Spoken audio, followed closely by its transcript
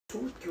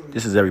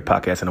This is Every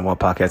Podcast in the One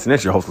Podcast, and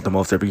it's your host with the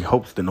most, every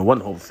host and the one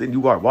host, and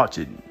you are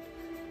watching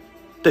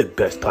the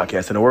best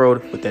podcast in the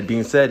world. With that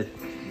being said,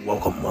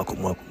 welcome.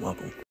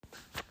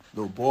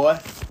 Little boy,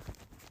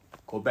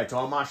 go back to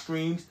all my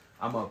streams.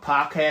 I'm going to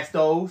podcast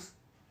those.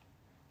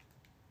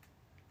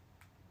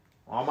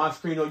 All my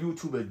streams on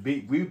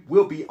YouTube, we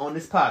will be on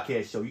this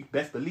podcast show. You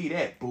best believe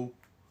that, boo.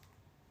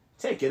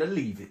 Take it or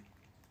leave it.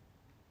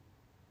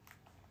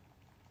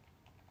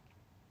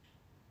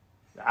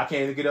 I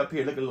can't even get up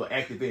here. Look at a little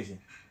Activision.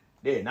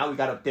 There, now we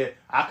got up there.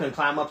 I couldn't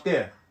climb up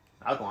there.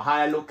 I was going to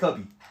hire a little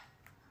cubby.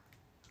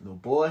 Little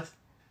boys.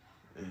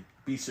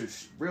 Be some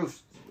real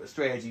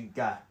strategy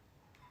guy.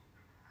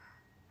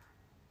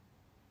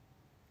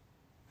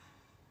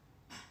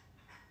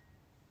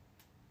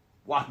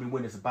 Watch me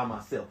win this by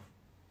myself.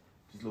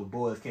 These little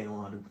boys can't know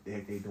what the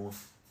heck they doing.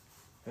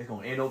 It's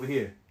going to end over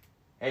here.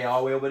 Hey,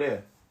 all the way over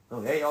there.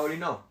 Oh, they already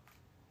know.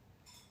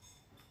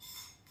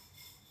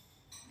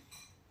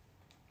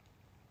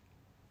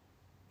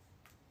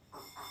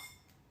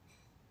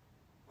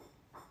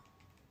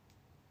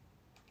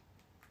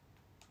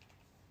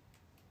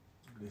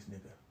 This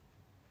nigga.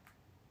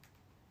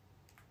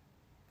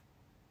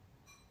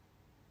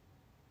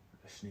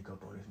 Let's sneak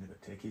up on this nigga.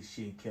 Take his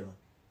shit and kill him.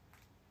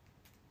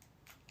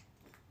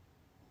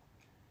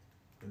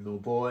 And little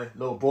boy.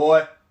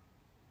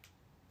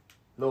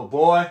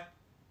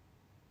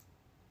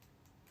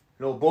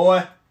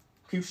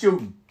 Keep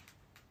shooting.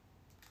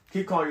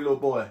 Keep calling you little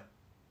boy.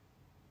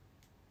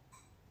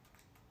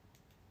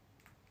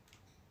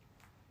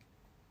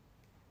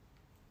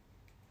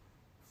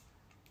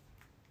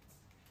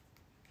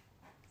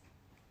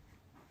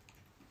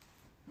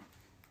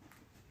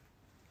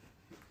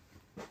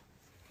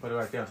 Put it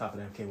right there on top of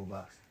that cable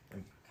box.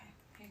 Thank you. Okay,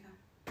 here you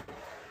go.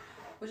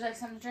 Would you like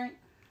something to drink?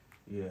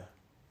 Yeah.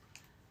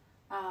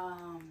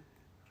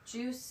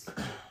 Juice?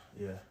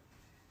 Yeah.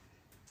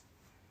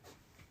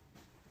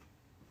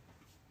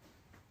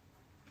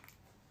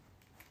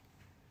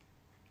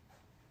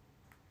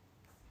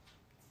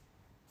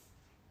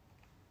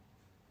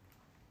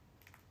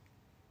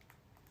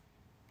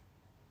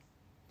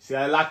 See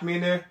how they locked me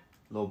in there?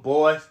 Little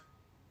boys.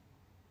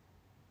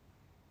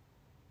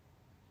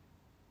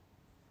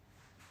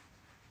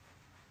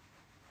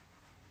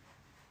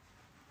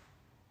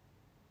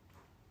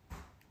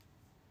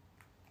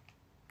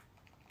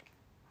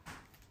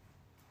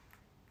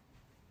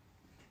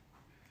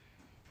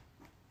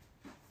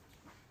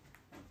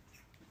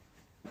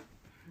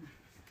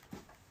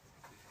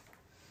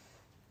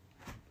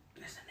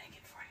 There's a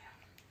naked for you.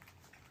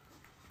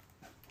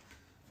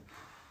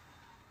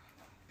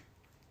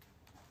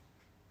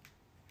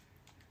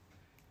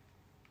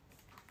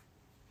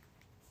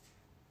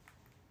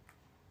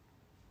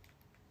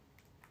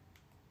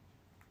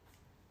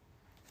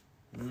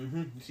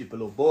 You see for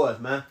little boys,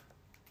 man.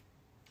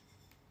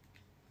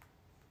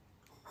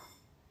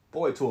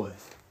 Boy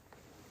toys.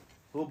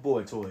 Little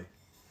boy toy.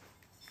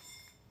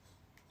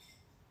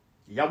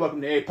 Y'all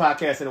welcome to Every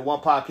Podcast in the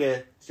One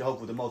Podcast. It's your host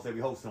with the most, every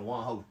host and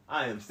one host.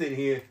 I am sitting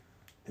here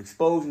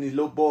exposing these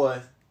little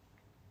boys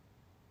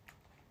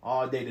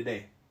all day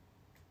today.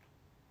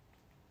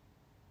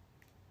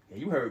 Yeah,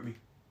 you heard me.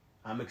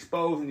 I'm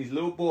exposing these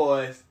little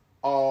boys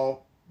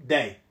all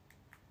day.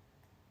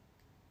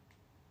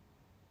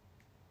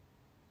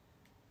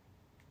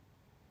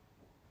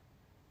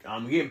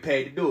 I'm getting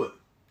paid to do it.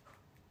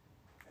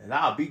 And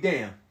I'll be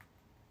damned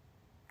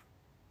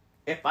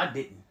if I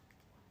didn't.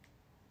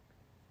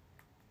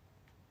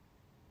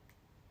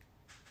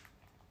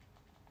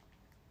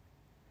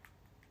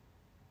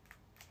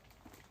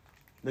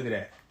 Look at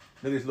that.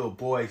 Look at this little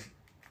boy.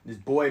 This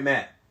boy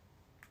Matt.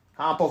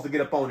 How I'm supposed to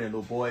get up on there,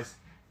 little boys?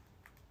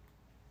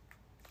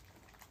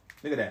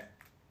 Look at that.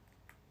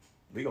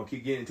 We gonna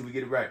keep getting until we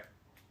get it right.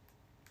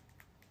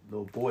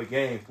 Little boy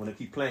game wanna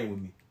keep playing with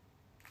me.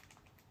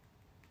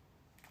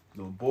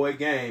 Little boy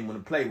game wanna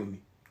play with me.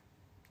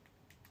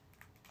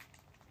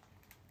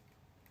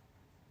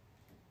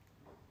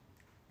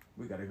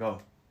 We gotta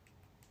go.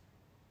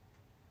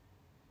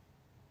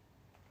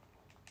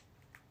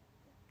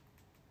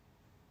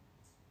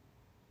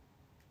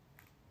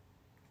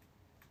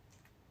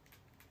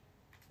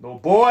 Little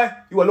boy,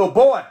 you a little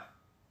boy.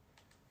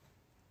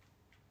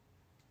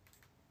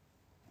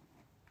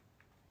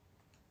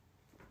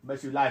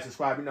 Make sure you like,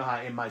 subscribe. You know how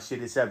I end my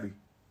shit. It's every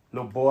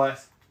little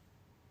boys.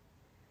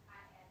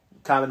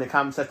 Comment in the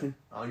comment section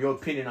on your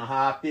opinion on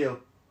how I feel.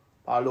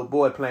 Our little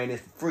boy playing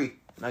this for free.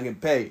 Not getting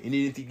paid. And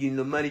if you get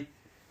no money,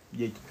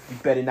 you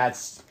better not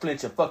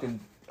flinch a fucking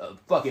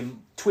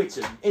Twitch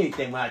or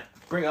anything when I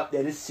bring up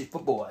that this shit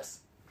for boys.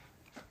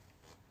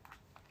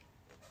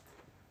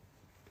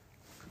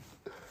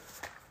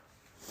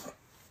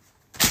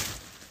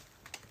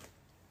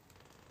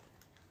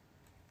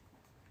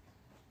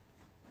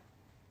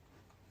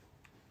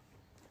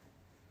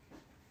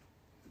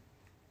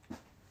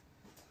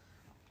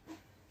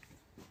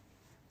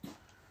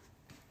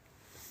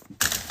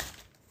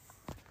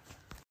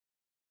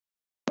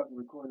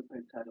 Recording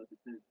page title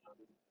decision on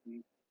this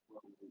week.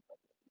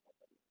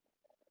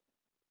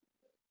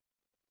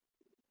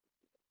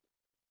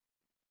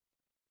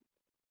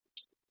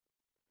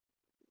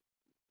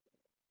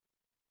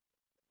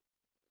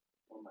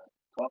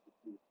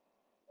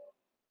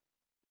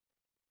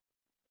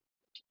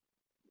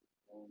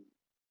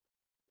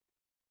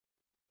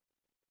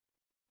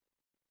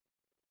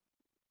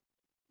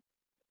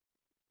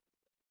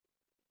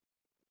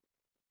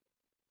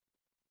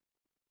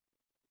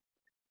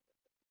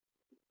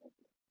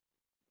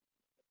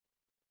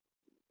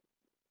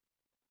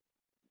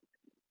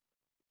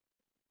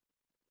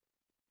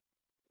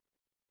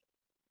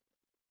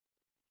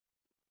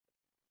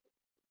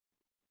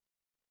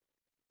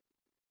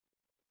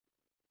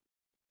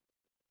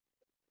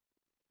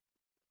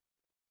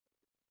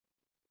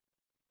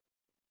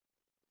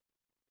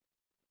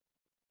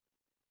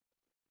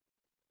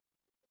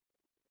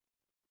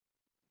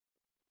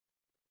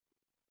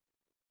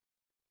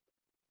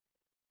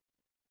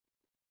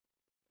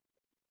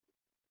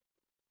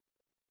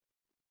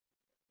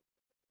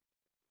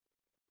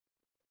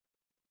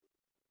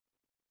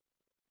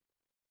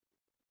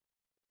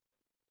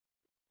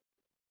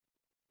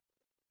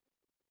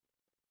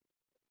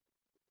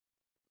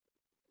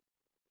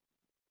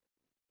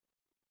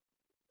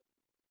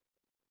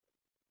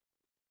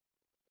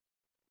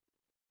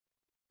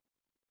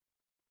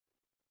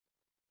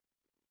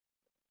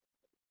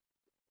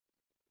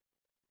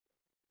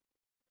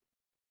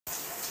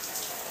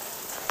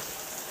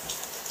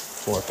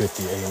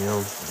 4:50 a.m.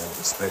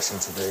 Inspection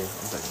today.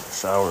 I'm taking a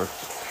shower.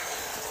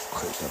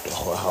 Cleaned up the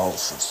whole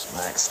house. It's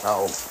maxed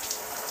out.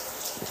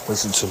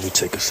 Listen to me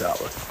take a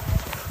shower.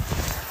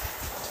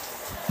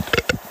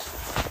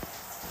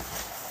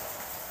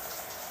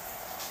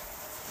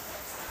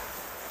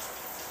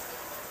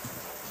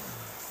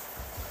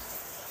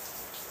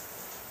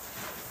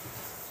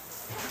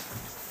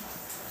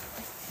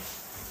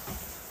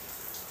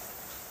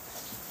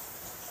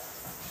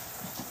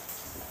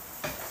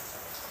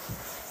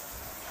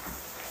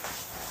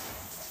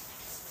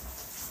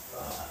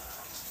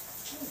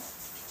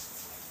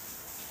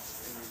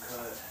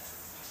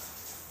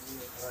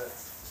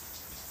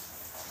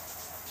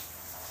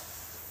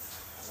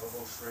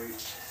 Elbow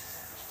straight.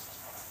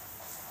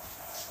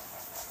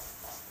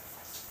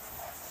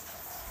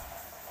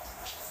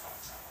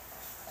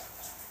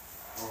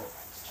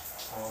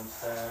 Palm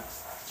tab.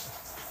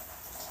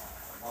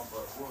 My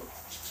butt whooped.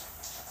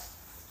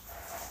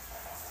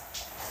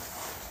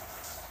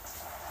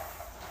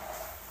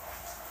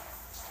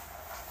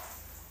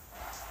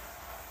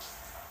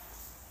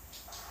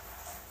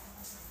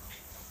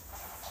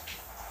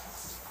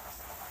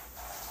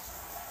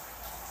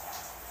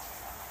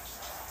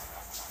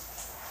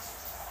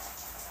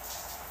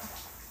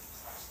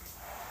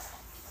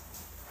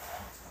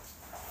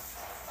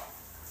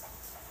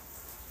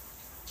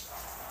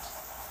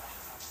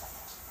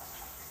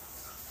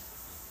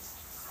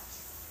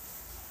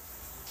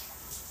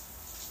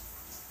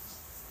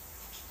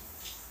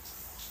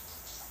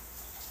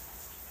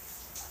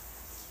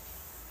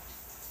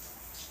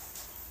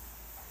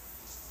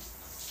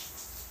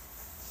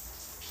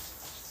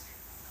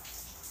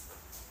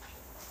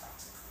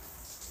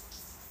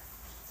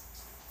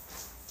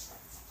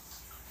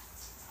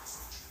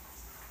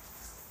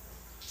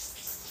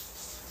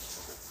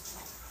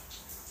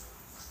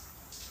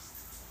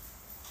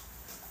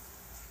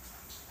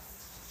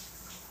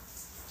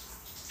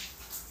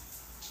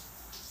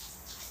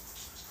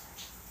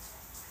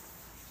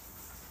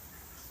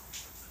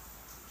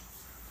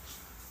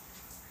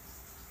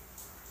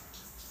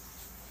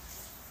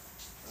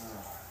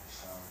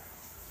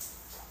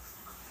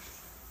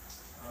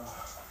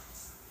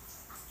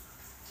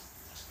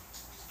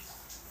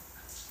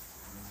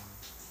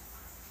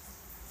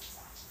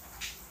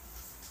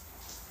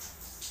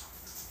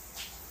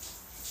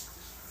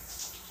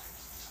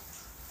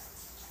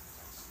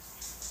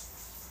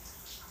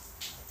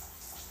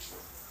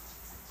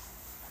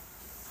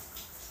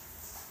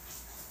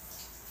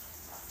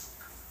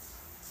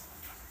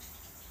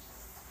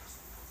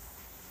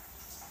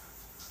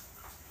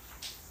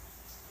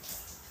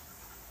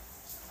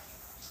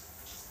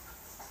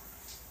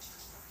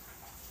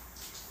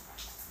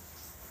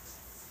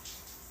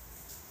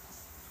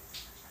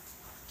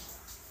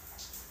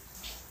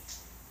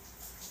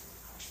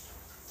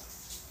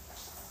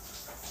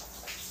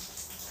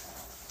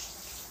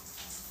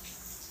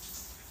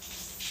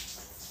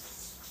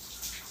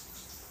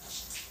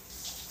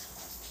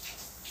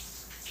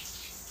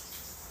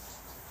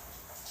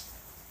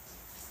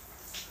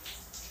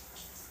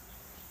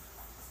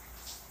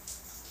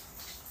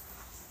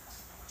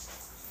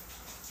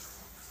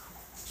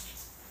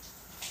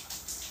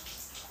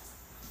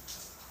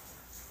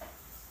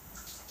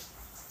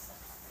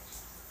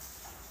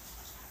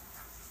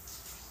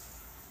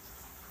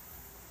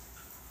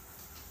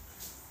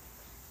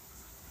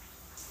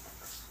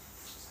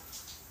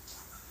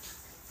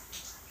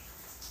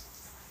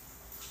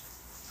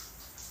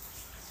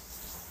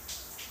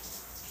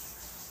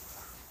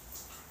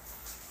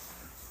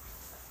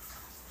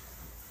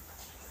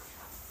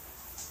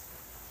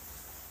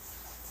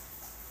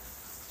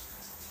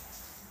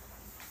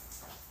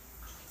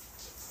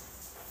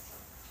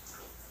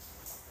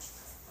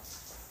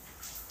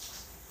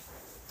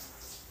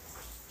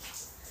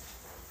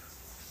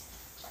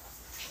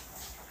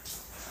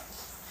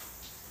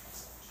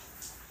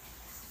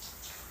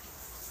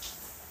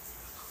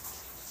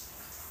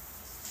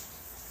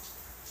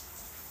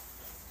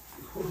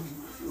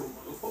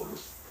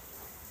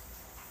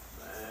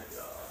 Man,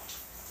 y'all.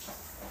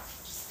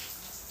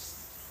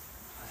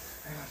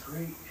 I got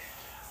great.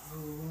 Oh,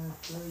 man,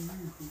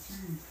 thank you for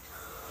cheese.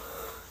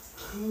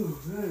 Oh,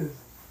 man.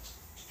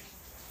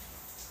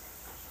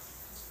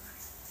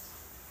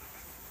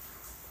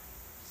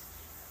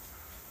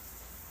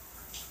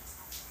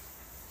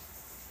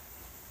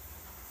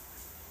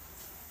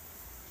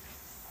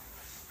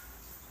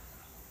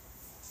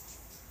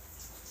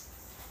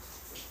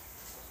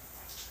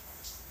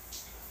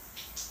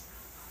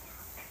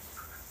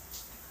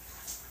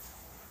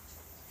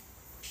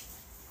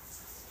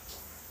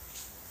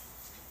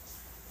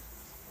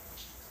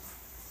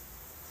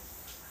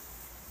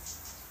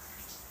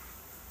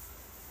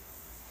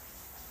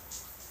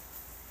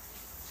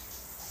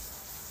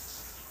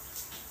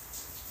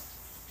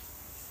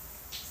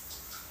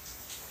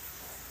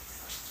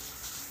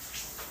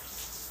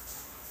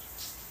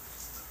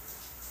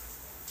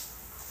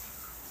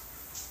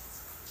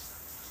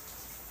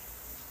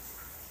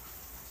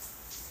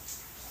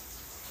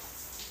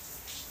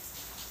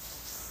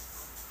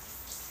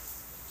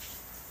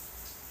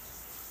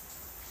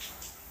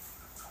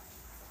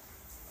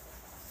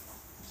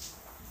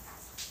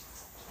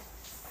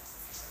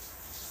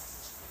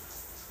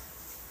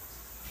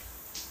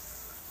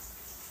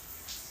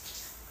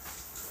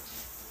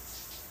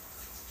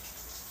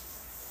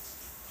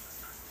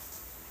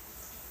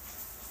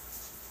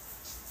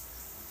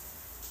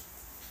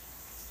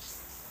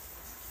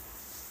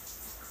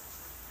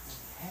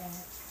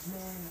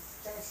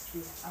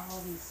 tested. All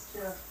this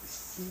stuff is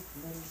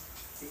simply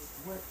is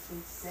what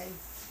they say.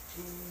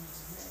 Didn't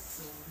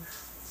wrestle.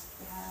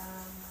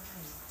 Down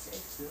my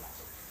chest up.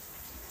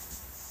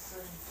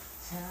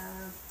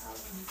 Sometimes I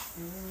was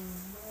in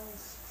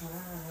most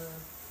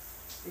time.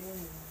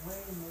 Feeling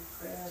way more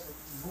better.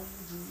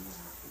 Moving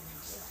out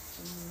and just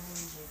a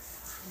moment.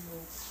 I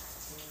know I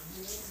can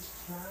really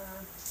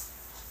climb.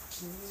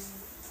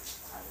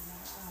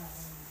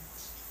 Alive.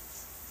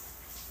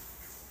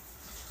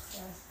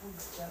 That's the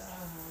God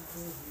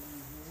in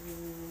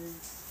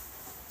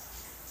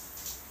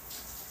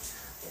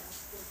That's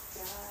the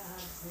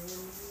God in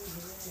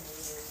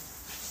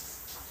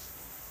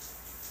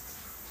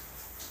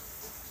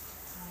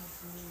I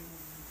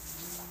believe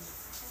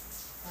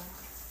I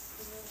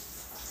feel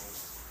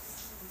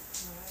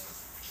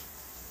right.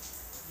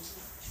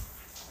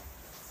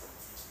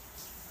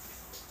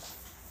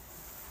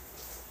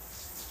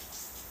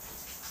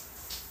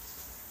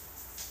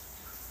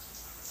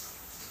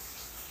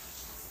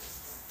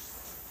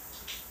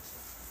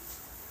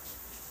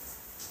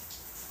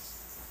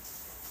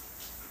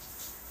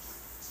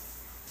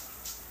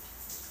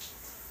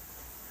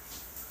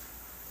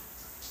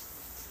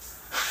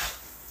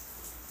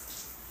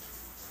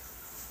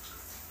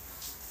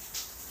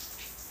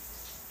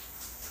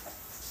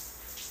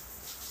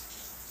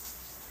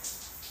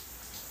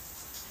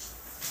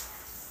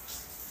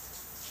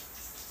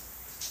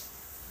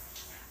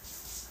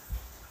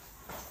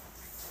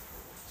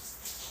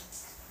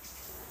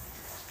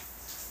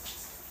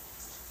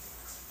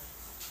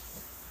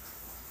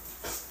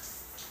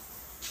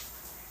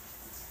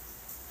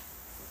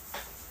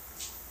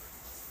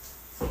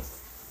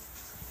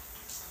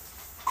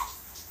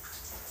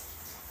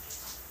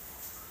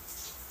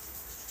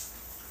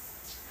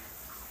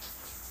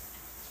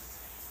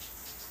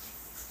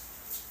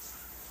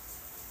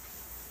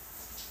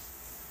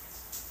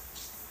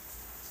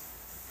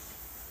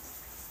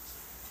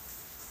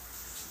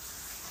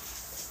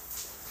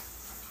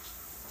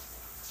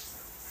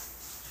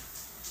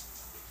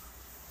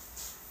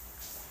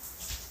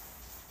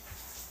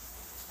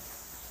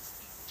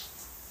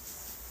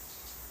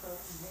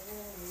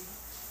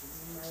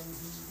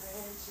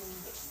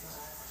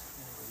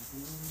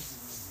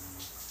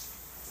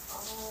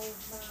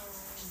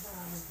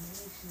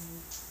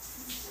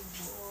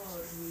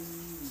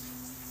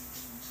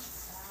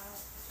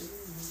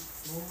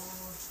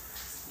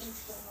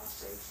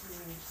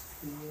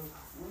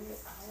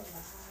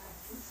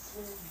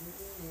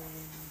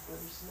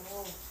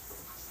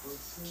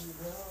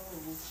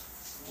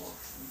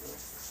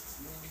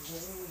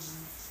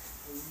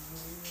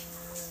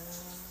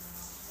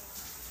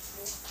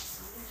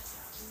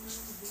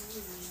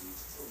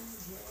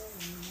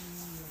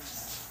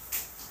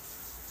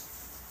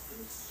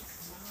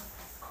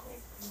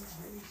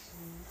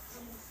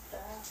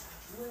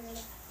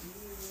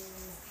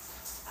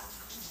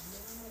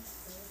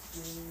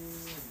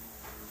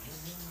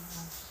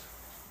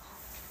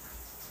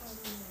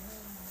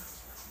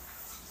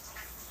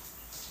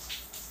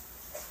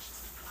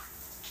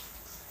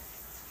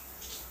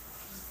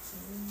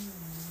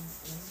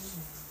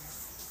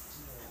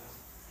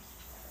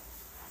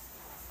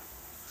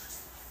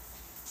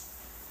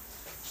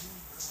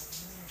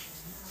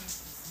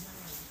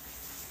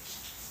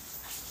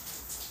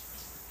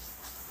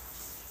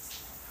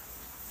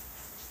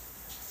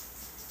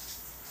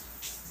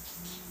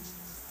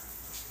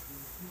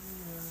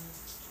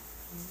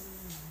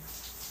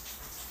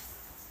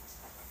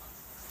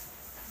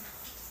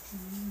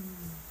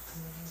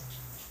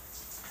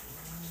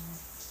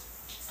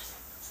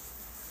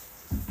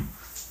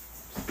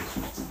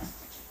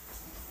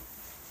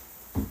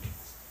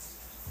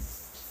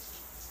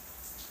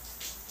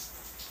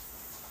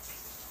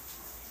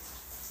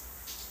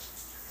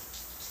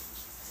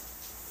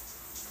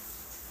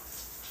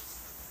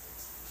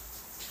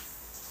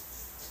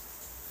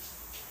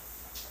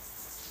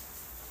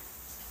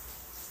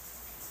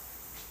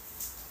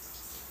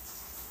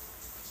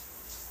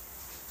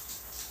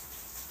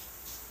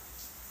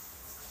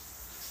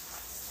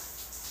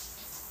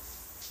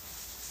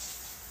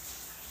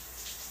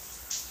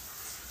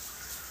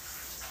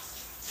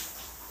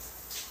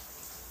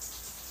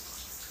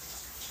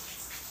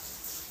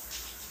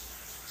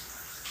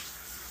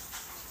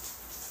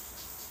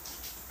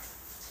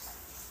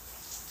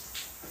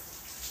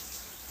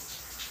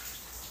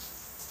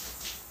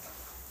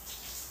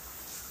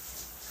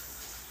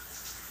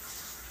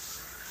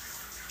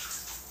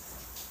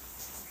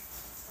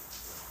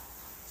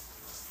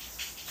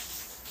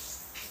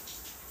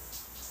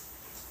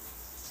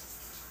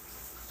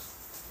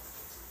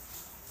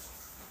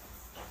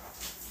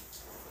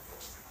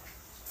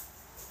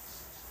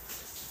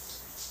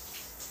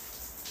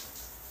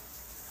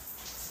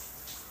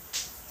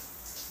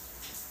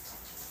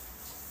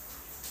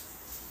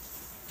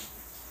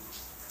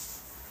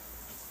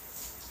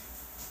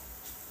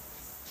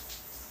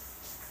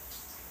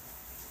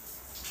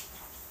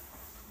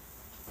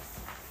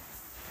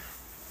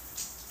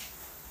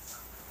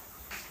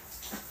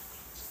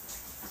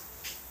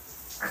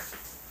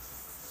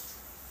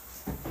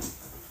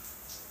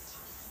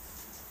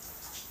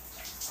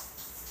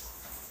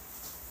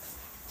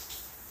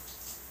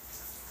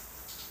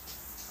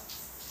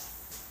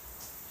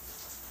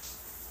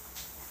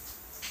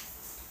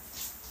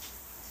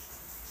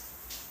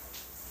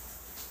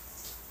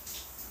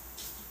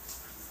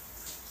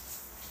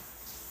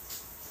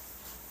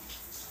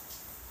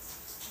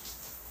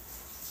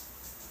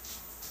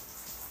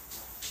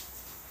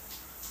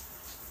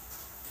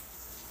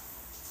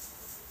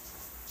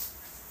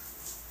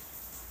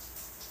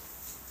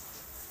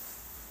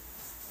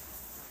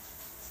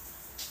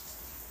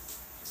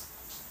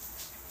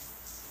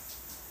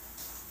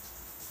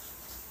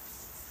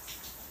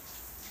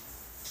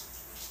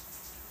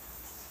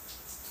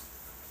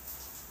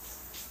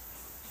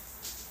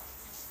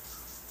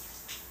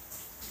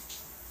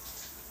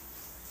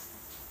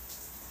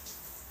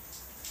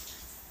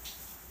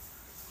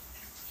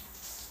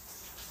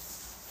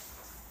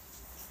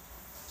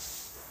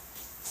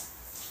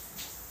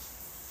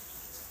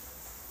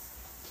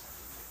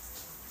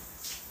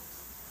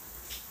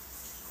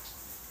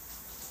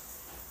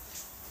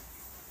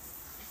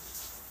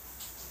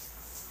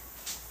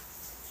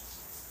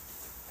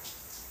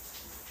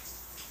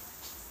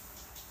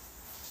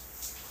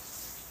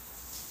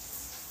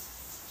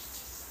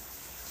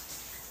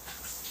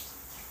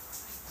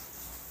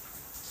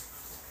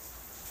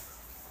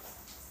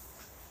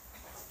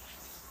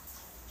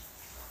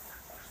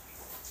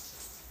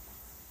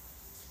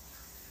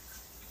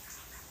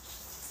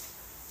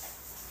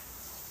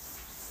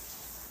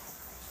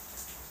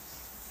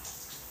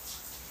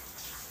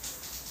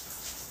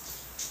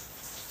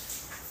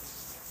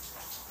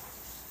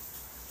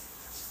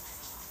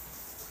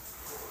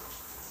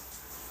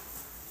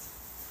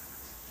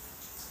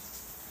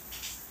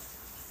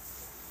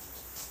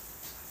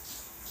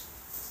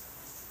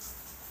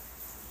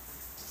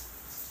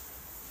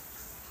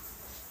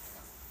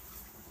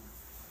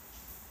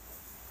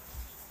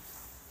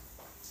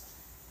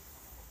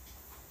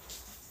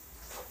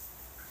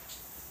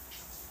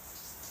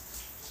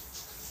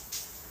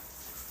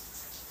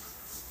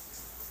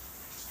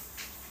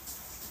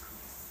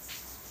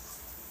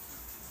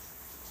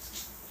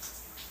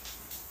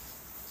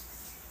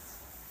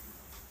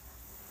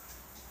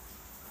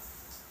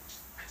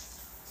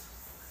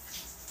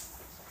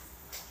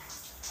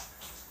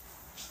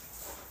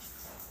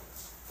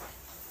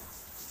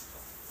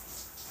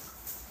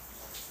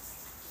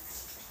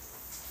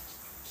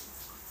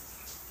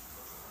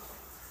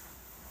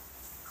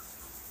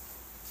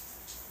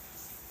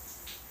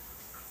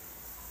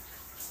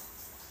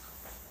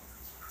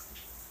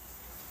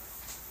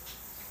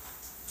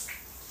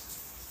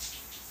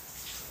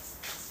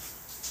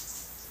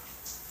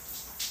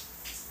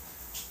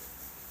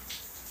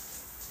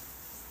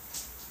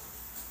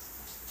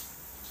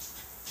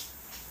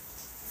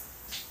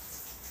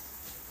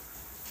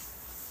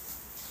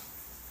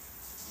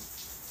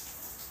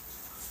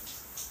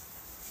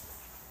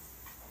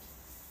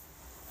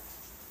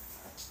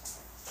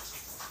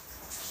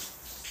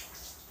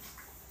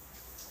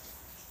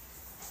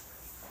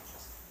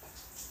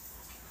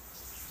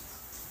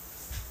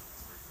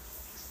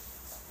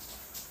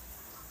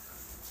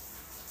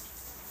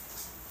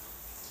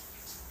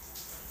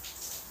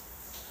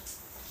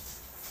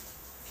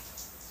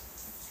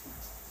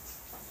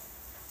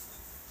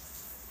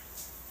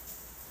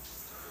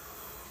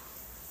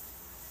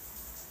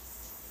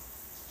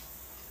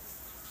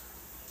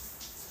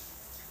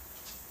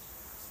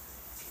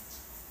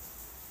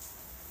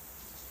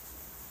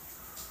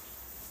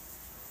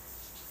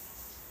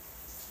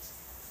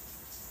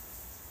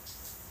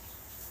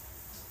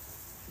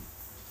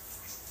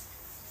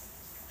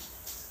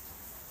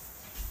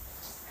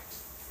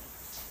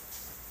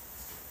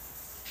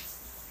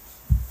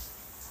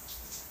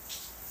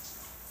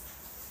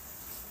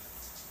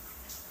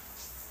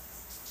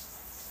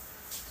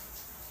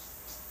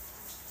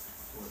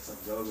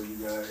 Go, you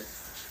guys.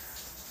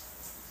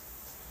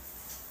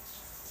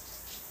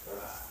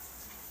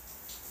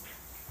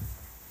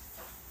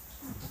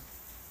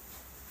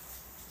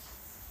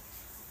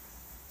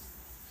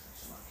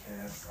 My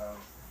cast out.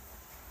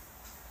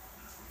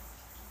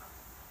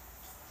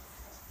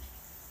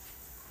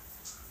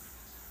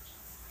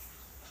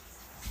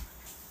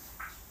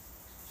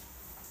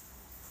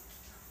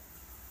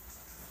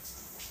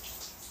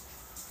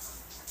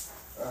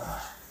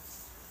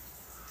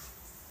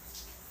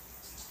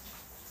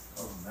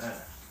 Oh man.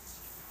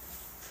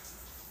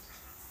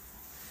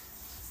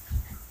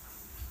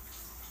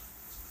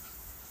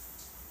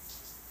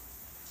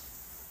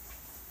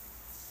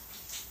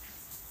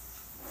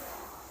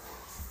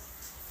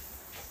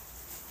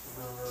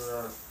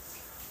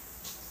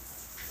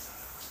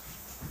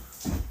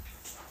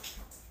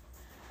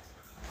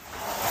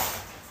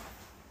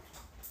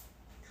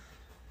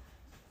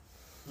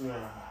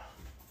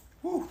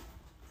 Whew.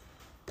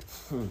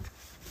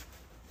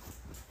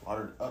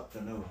 Watered up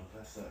the nose.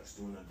 That sucks.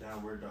 Doing a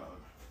downward dog.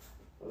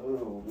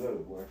 Oh,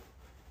 good boy.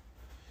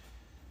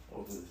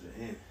 Oh, to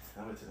the end.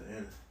 I went to the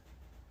end.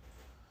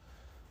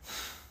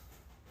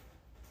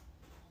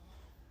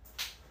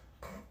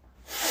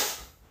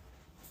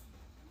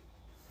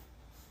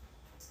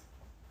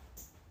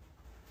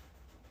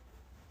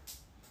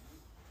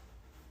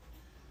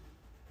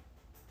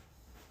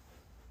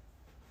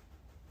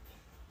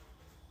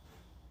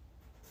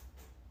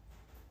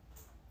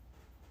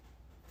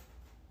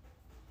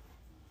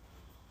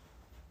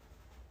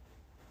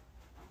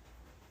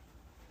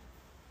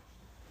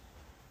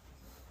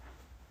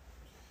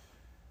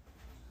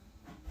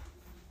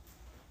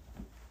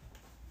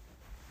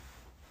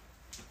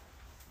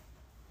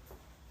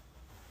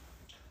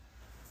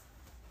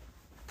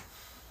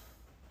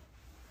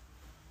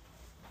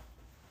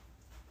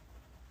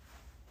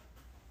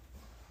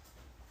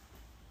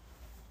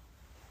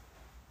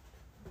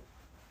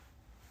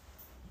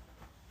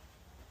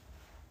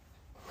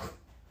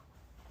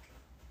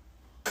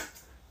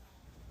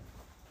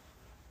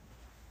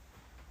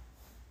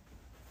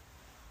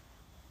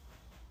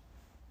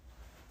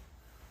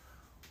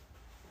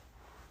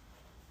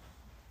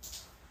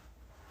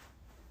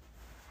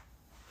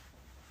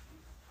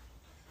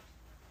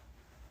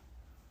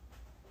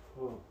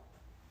 Oh.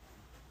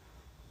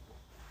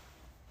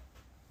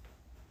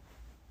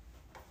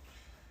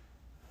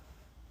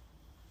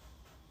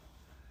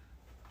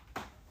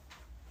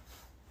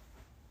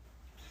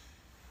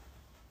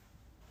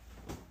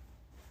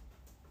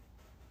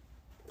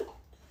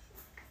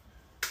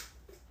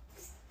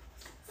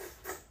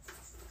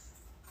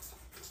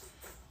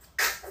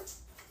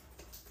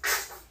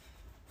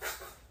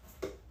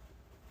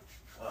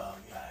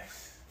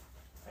 Guys.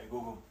 Hey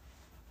Google.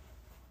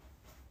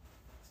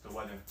 It's the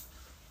weather.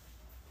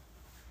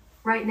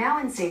 Right now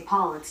in St.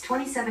 Paul it's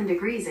 27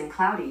 degrees and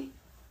cloudy.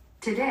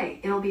 Today,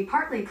 it'll be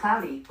partly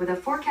cloudy, with a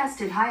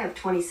forecasted high of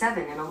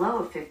 27 and a low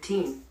of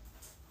 15.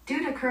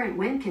 Due to current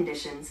wind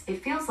conditions,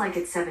 it feels like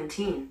it's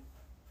 17.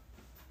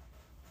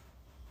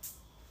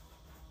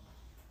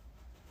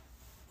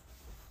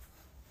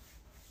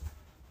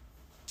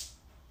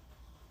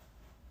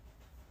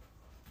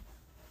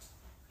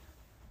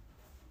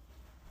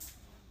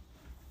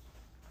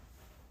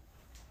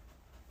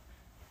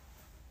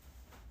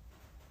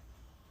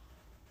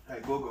 Hey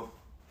Google,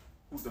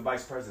 who's the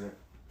vice president?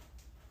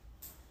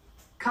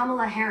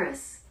 Kamala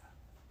Harris.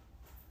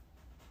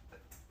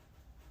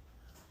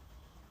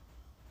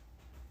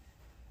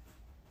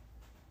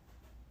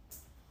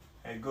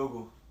 Hey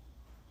Google,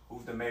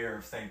 who's the mayor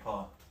of St.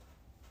 Paul?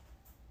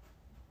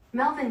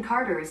 Melvin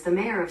Carter is the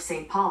mayor of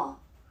St. Paul.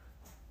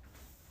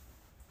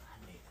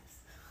 I need this.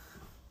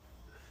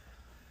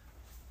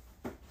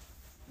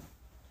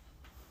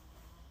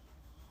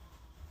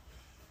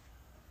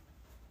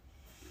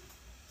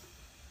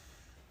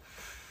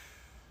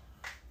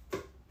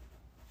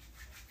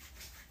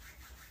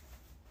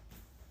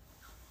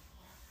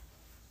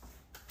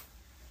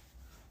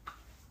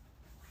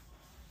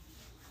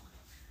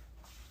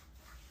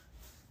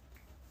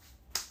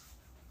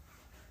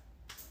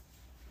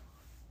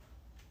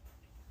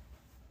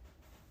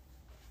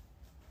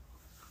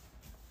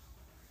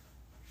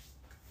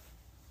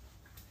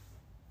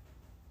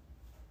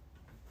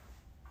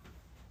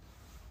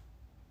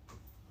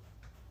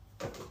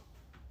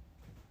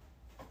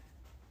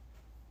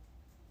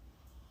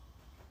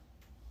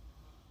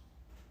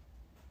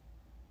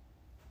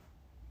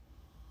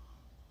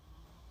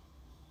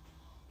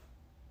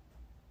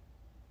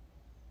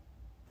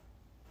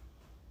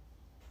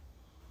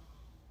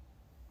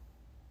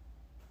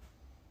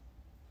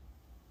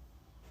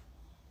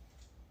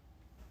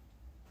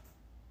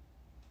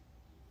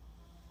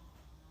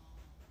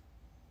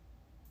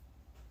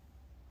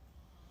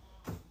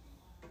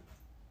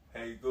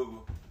 Hey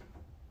Google,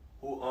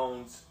 who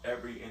owns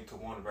every Into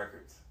One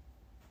Records?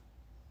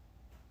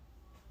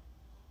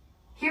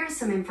 Here is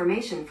some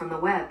information from the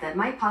web that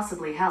might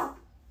possibly help.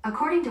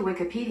 According to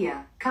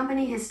Wikipedia,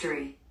 company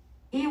history.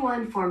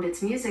 E1 formed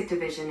its music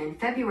division in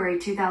February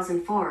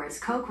 2004 as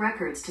Coke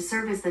Records to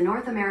serve as the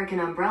North American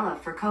umbrella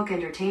for Coke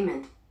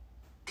Entertainment.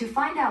 To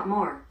find out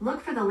more,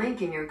 look for the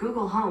link in your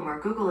Google Home or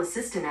Google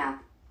Assistant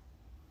app.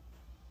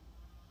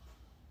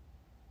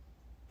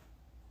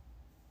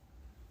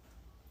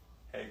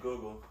 Hey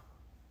Google,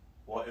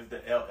 what is the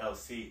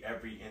LLC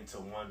Every Into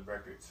One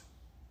Records?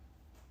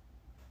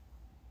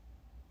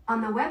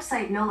 On the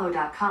website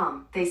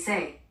nolo.com, they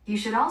say, you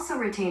should also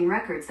retain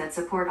records that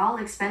support all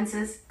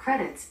expenses,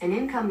 credits, and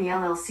income the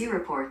LLC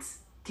reports.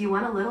 Do you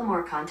want a little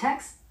more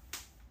context?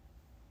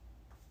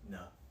 No.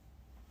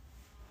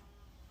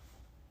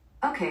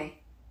 Okay.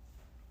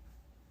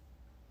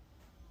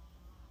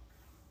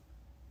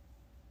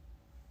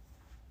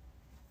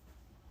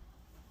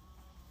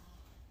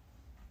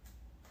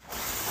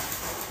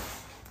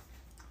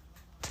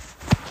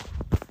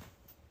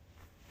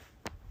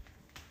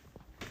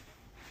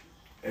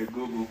 Hey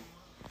Google,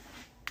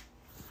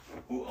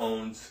 who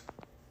owns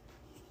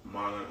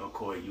Marlon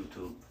McCoy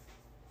YouTube?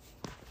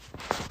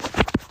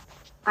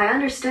 I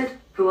understood.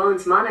 Who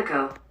owns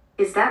Monaco?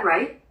 Is that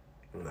right?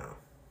 No.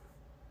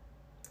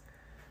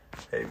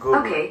 Hey Google.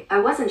 Okay, I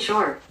wasn't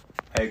sure.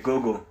 Hey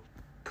Google,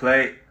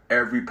 play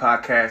every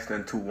podcast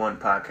into one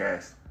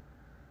podcast.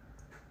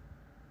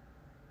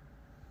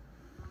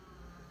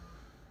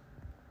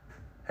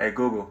 Hey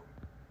Google,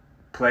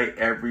 play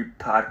every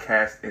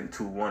podcast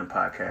into one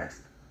podcast.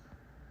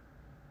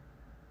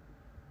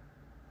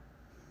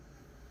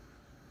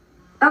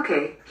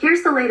 Okay,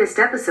 here's the latest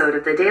episode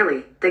of The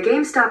Daily, The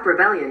GameStop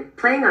Rebellion,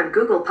 playing on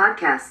Google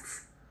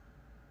Podcasts.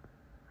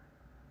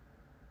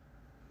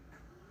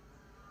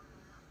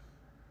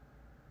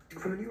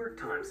 From the New York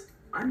Times,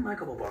 I'm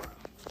Michael Barbaro.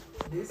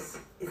 This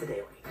is The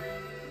Daily.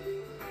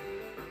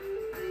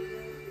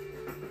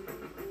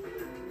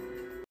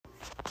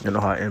 You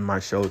know how I end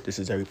my show. This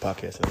is every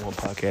podcast in one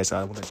podcast.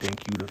 I want to thank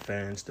you, the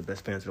fans, the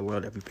best fans in the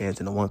world, every fans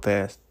in the one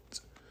fast.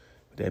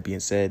 With that being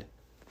said,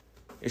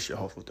 it's your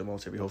host with the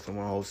most, every host and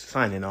one host,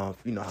 signing off.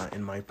 You know how I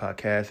end my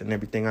podcast and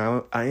everything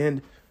I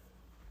end.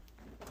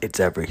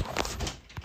 It's every.